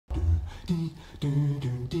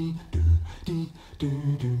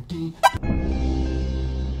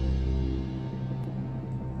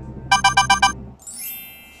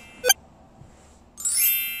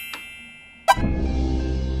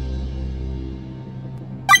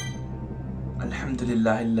الحمد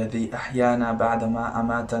لله الذي أحيانا بعدما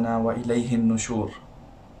أماتنا وإليه النشور.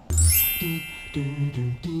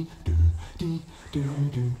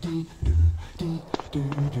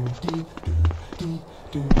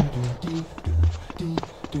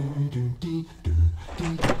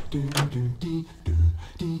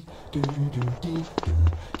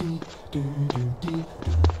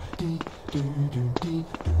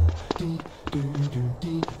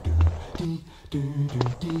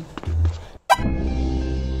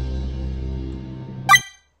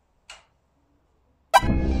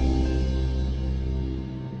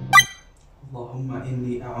 اللهم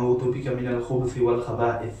إني أعوذ بك من الخبث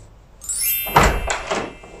والخبائث.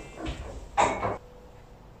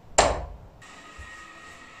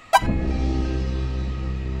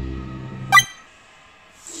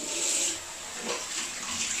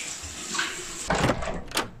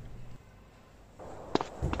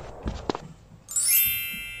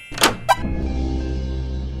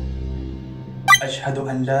 أشهد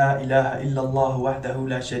أن لا إله إلا الله وحده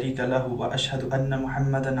لا شريك له وأشهد أن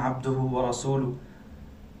محمدا عبده ورسوله.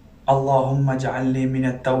 اللهم اجعلني من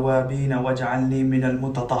التوابين واجعلني من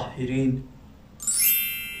المتطهرين.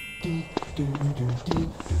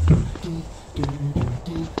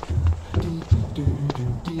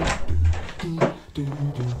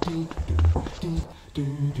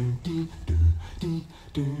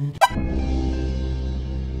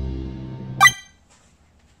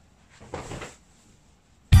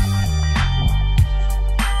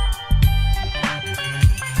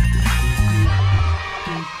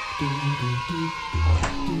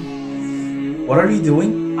 What are you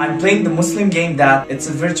doing? I'm playing the Muslim game that it's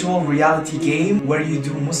a virtual reality game where you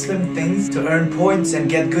do Muslim things to earn points and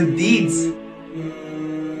get good deeds.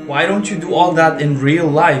 Why don't you do all that in real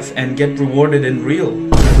life and get rewarded in real?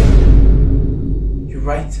 You're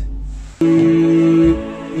right.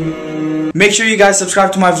 Make sure you guys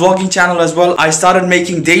subscribe to my vlogging channel as well. I started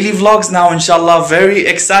making daily vlogs now, inshallah. Very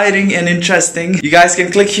exciting and interesting. You guys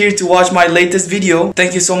can click here to watch my latest video.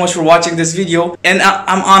 Thank you so much for watching this video. And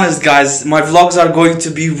I'm honest guys, my vlogs are going to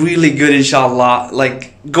be really good, inshallah.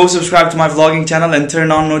 Like, go subscribe to my vlogging channel and turn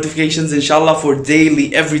on notifications, inshallah, for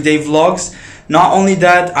daily, everyday vlogs. Not only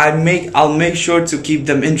that, I'll make sure to keep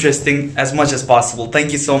them interesting as much as possible.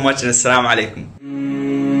 Thank you so much and assalamu alaikum.